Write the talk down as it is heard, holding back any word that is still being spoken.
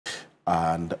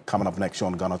And coming up next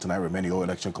on Ghana Tonight, remain your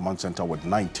election command center with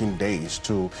 19 days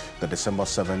to the December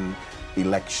 7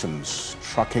 elections.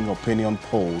 Tracking opinion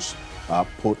polls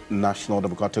put National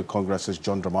Democratic Congress's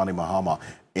John Dramani Mahama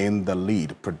in the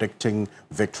lead, predicting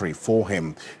victory for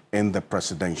him in the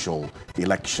presidential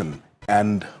election.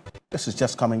 And this is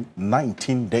just coming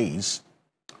 19 days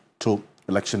to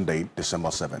election day,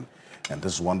 December 7. And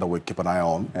this is one that we keep an eye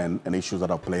on, and issues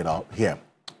that are played out here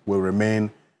will remain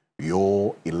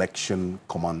your election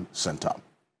command center.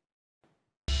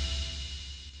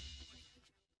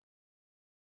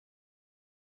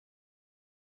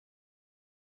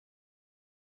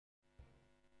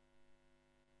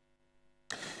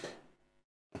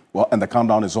 Well, and the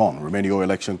countdown is on. Remain your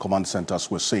election command centers.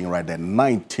 We're seeing right there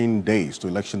 19 days to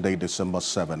election day, December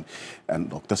 7.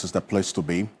 And look, this is the place to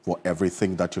be for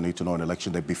everything that you need to know in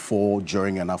election day. Before,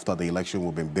 during, and after the election,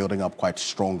 we've been building up quite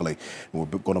strongly. And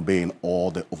we're going to be in all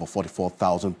the over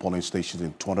 44,000 polling stations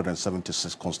in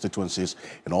 276 constituencies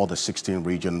in all the 16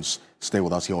 regions. Stay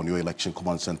with us here on your election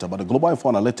command center. But the Global Info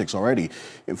Analytics already,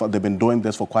 in fact, they've been doing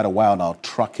this for quite a while now,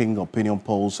 tracking opinion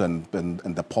polls and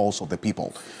the pulse of the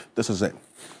people. This is it.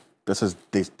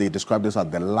 They describe this as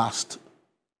the last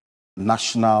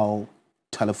national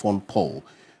telephone poll,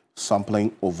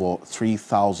 sampling over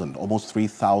 3,000, almost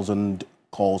 3,000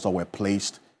 calls that were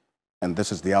placed, and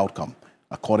this is the outcome.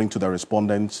 According to the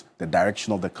respondents, the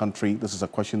direction of the country, this is a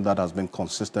question that has been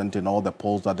consistent in all the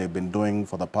polls that they've been doing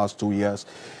for the past 2 years.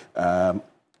 The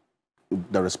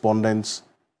respondents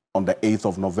on the 8th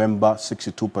of November,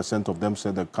 62% of them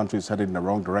said the country is headed in the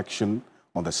wrong direction.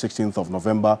 On the 16th of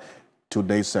November, 2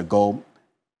 days ago,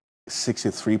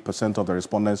 63% of the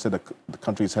respondents said the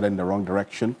country is headed in the wrong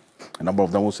direction. A number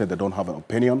of them will say they don't have an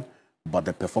opinion, but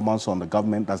the performance on the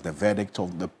government, that's the verdict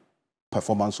of the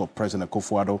performance of President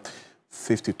Akufo-Addo.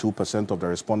 52% of the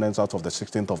respondents out of the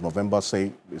 16th of November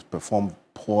say it's performed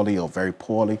poorly or very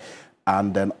poorly.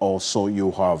 And then also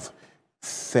you have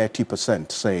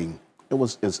 30% saying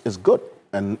it's good.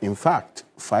 And in fact,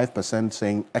 5%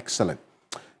 saying excellent.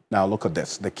 Now look at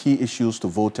this. The key issues to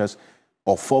voters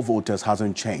or for voters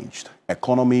hasn't changed.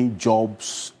 Economy,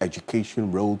 jobs,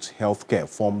 education, roads, healthcare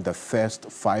form the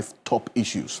first 5 top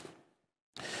issues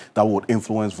that would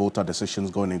influence voter decisions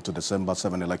going into December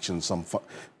 7 elections, some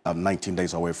 19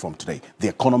 days away from today. The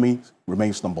economy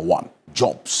remains number 1.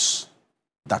 Jobs.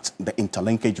 That's the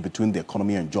interlinkage between the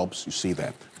economy and jobs you see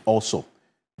there. Also,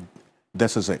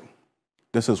 this is it.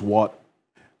 This is what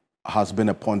has been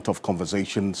a point of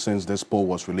conversation since this poll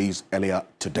was released earlier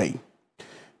today.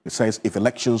 It says if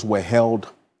elections were held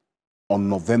on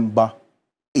November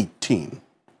 18,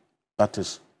 that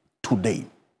is today,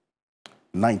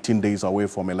 19 days away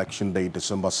from election day,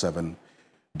 December 7,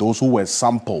 those who were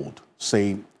sampled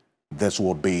say this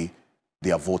would be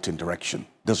their voting direction.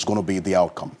 This is going to be the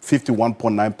outcome.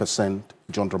 51.9%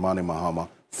 John Dramani Mahama,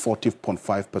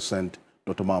 40.5%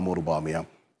 Dr. Mahmoud Bawumia,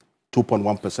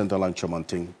 2.1% Alan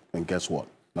Chamanting, and guess what?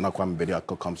 Nana Kwame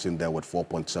Bediako comes in there with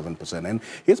 4.7%. And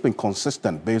he's been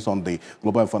consistent based on the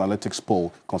Global Info Analytics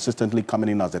poll, consistently coming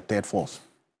in as the third force,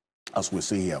 as we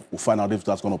see here. We'll find out if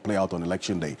that's going to play out on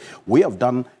election day. We have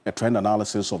done a trend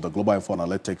analysis of the Global Info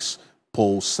Analytics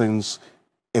poll since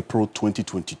April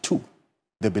 2022.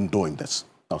 They've been doing this.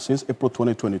 Now, since April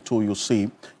 2022, you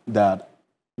see that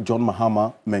John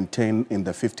Mahama maintained in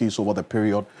the 50s over the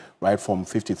period, right from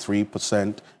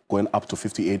 53% going up to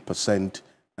 58%.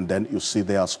 And then you see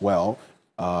there as well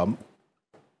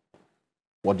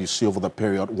what you see over the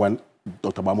period when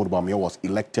Dr. Mahmoud Bawumia was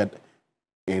elected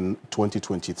in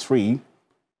 2023.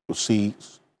 You see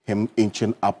him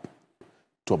inching up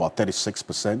to about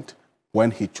 36%.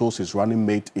 When he chose his running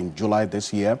mate in July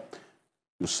this year,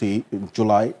 you see in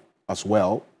July as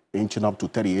well, inching up to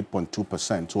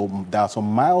 38.2%. So there are some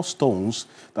milestones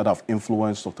that have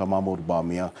influenced Dr. Mahmoud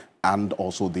Bawumia and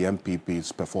also the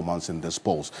MPP's performance in this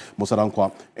polls. Musa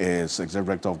Dankwa is Executive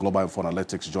Director of Global Info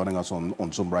Analytics, joining us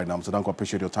on Zoom right now. Musa Dankwa,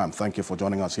 appreciate your time. Thank you for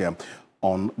joining us here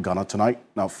on Ghana Tonight.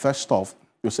 Now, first off,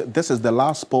 you said this is the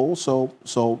last poll,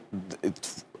 so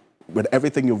with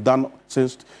everything you've done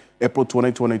since April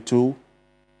 2022,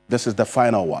 this is the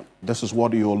final one. This is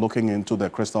what you're looking into the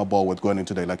crystal ball with going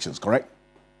into the elections, correct?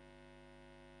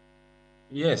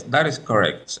 Yes, that is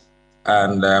correct.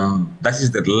 And that is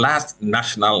the last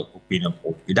national opinion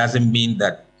poll. It doesn't mean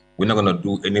that we're not going to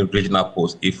do any regional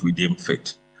polls if we deem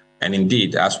fit. And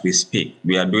indeed, as we speak,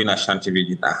 we are doing Ashanti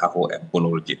region, Ahafo, and Bono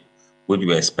region, which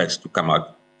we expect to come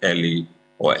out early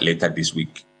or later this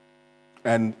week.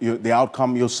 And the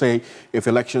outcome, you say, if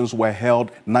elections were held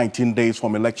 19 days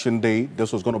from election day,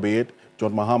 this was going to be it.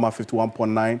 John Mahama,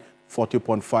 51.9,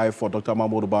 40.5 for Dr.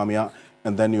 Mahmoud Bawumia.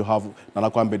 and then you have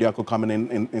Nana Kwame Bediako coming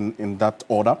in that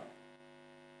order?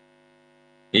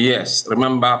 Yes,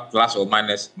 remember plus or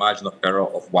minus margin of error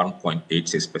of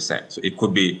 1.86%. So it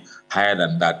could be higher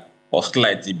than that or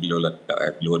slightly below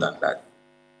than that.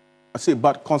 I see,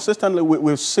 but consistently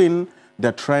we've seen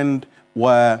the trend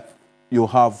where you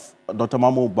have Dr.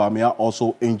 Mahama Bawumia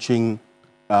also inching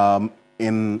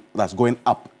that's going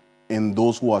up in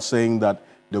those who are saying that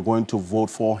they're going to vote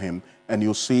for him. And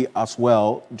you see as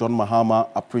well John Mahama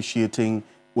appreciating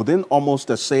within almost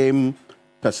the same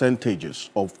percentages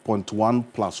of 0.1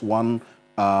 plus 1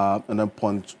 and then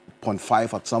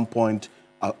 0.5 at some point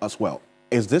as well.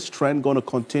 Is this trend going to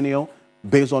continue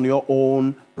based on your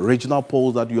own regional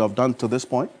polls that you have done to this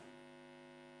point?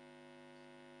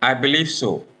 I believe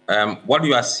so. What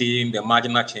you are seeing, the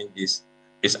marginal changes,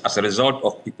 is as a result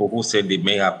of people who said they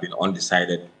may have been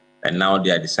undecided and now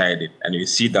they are decided. And you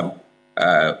see them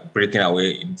breaking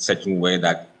away in such a way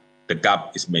that the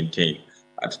gap is maintained.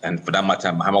 And for that matter,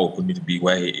 Mahama will continue to be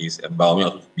where he is, and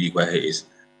Bawumia will be where he is.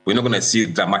 We're not going to see a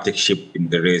dramatic shift in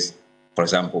the race. For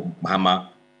example, Mahama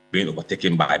being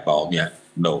overtaken by Bawumia.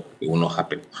 No, it will not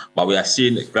happen. But we are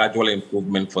seeing a gradual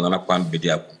improvement for Nana Kwame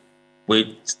Bediako,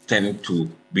 which tend to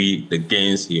be the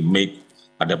gains he made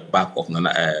at the back of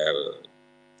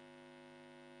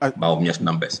Bawumia's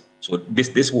numbers. So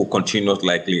this will continue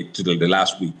likely to the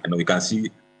last week, and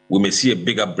we may see a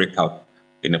bigger breakout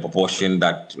in a proportion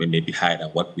that may be higher than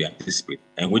what we anticipate.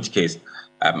 In which case,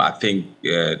 I think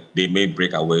they may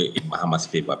break away in Mahama's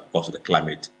favor because of the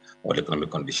climate or the economic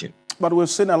condition. But we've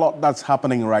seen a lot that's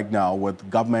happening right now with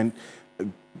government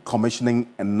commissioning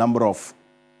a number of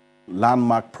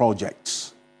landmark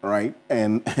projects, right?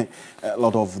 And a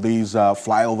lot of these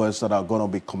flyovers that are going to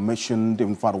be commissioned.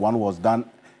 In fact, one was done,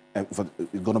 it's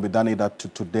going to be done either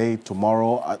today,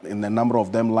 tomorrow, and a number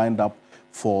of them lined up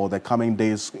for the coming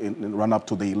days in run up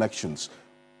to the elections.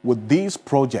 With these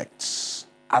projects,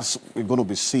 as we're going to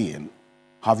be seeing,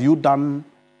 have you done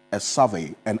a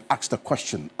survey and asked a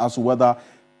question as to whether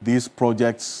these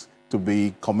projects to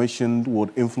be commissioned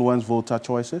would influence voter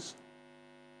choices?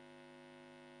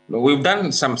 We've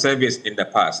done some surveys in the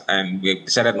past, and we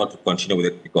decided not to continue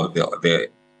with it because the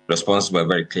responses were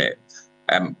very clear.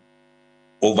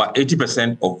 Over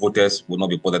 80% of voters will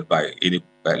not be bothered by any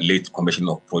late commission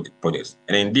of projects.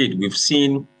 And indeed, we've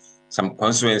seen some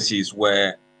constituencies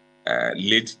where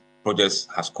late projects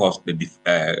has caused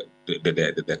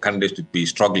the candidates to be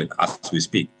struggling as we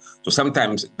speak. So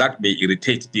sometimes that may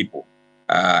irritate people,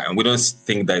 and we don't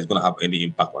think that it's going to have any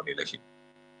impact on the election.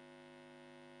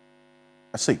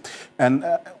 I see. And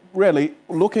really,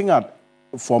 looking at,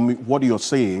 from what you're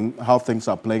saying, how things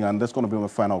are playing, and that's going to be my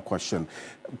final question,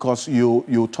 because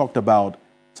you talked about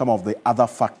some of the other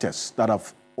factors that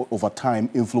have, over time,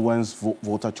 influenced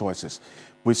voter choices.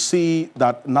 We see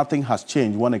that nothing has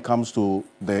changed when it comes to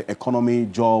the economy,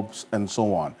 jobs, and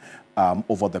so on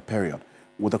over the period.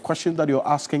 With the question that you're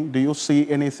asking, do you see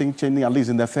anything changing, at least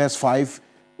in the first 5?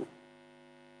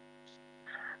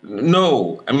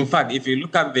 No. I mean, in fact, if you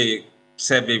look at the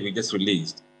survey we just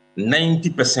released,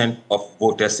 90% of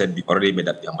voters said they already made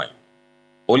up their mind.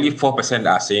 Only 4%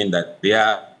 are saying that they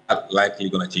are likely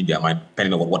going to change their mind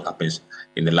depending on what happens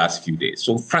in the last few days.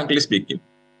 So frankly speaking,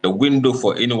 the window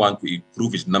for anyone to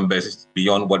improve his numbers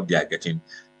beyond what they are getting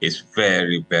is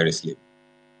very, very slim.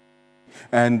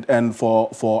 And for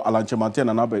Alan Kyerematen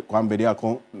and Nana Kwame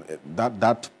Bediako,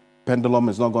 that pendulum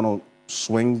is not going to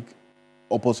swing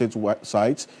opposite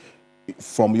sides.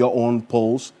 From your own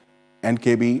polls,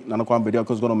 NKB, Nana Kwame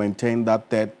Bediako is going to maintain that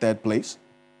third place?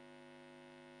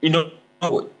 You know,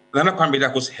 Nana Kwame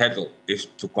Bediako's hurdle is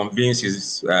to convince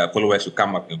his followers to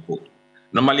come up and vote.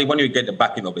 Normally, when you get the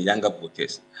backing of the younger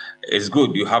voters, it's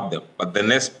good, you have them. But the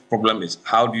next problem is,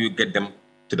 how do you get them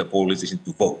to the polling station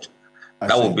to vote?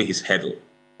 That will be his hurdle.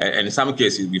 And in some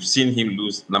cases, we've seen him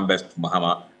lose numbers to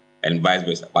Mahama and vice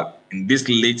versa. But in this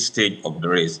late stage of the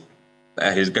race,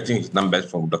 he's getting his numbers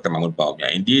from Dr. Mahama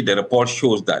Bawumia. Indeed, the report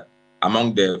shows that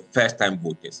among the first-time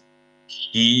voters,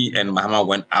 he and Mahama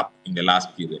went up in the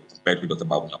last period compared to Dr.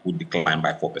 Bawumia, who declined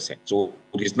by 4%. So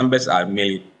his numbers are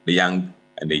mainly the young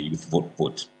and the youth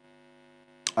vote.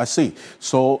 I see.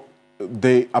 So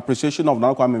the appreciation of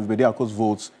Nana Kwame Bediako's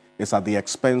votes is at the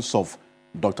expense of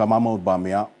Dr. Mahama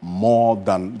Bawumia more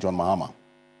than John Mahama?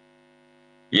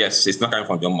 Yes, it's not coming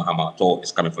from John Mahama at all.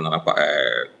 It's coming from Nana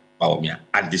Bawumia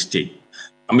at this stage.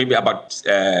 And maybe about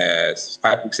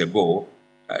 5 weeks ago,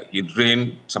 he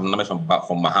drained some numbers from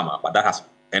Mahama, but that has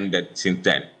ended since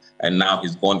then. And now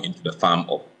he's gone into the farm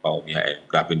of Bawumia and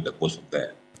grabbing the post of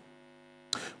there.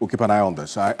 We'll keep an eye on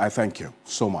this. I thank you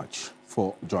so much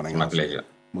for joining us. My pleasure.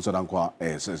 Musa Dankwa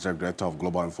is Executive Director of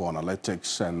Global Info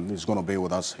Analytics, and he's going to be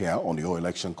with us here on your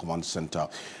Election Command Center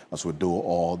as we do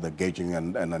all the gauging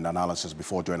and analysis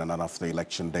before, during, and after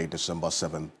Election Day, December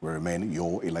 7th. We remain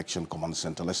your Election Command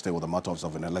Center. Let's stay with the matters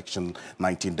of an election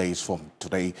 19 days from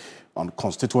today on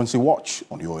Constituency Watch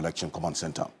on your Election Command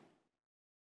Center.